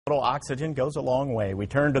Little oxygen goes a long way. We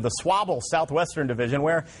turn to the Swabble Southwestern Division,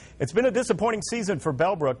 where it's been a disappointing season for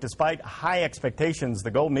Bellbrook. Despite high expectations, the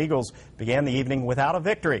Golden Eagles began the evening without a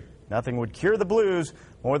victory. Nothing would cure the Blues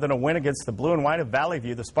more than a win against the Blue and White of Valley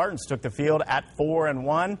View. The Spartans took the field at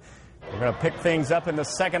 4-1. We're going to pick things up in the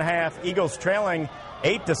second half. Eagles trailing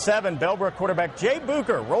 8-7. Bellbrook quarterback Jay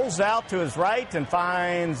Booker rolls out to his right and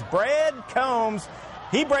finds Brad Combs.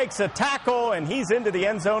 He breaks a tackle, and he's into the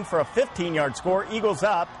end zone for a 15-yard score. Eagles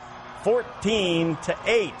up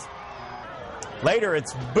 14-8. Later,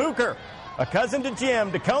 it's Booker, a cousin to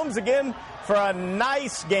Jim, to Combs again for a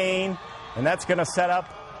nice gain, and that's going to set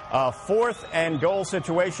up a 4th and goal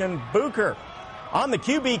situation. Booker on the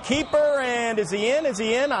QB keeper, and is he in? Is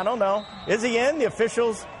he in? I don't know. Is he in? The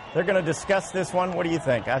officials, they're going to discuss this one. What do you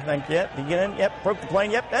think? I think, yep, he get in? Yep, broke the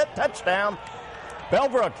plane. Yep, that touchdown.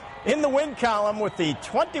 Bellbrook in the win column with the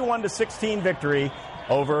 21-16 victory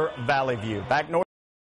over Valley View. Back north.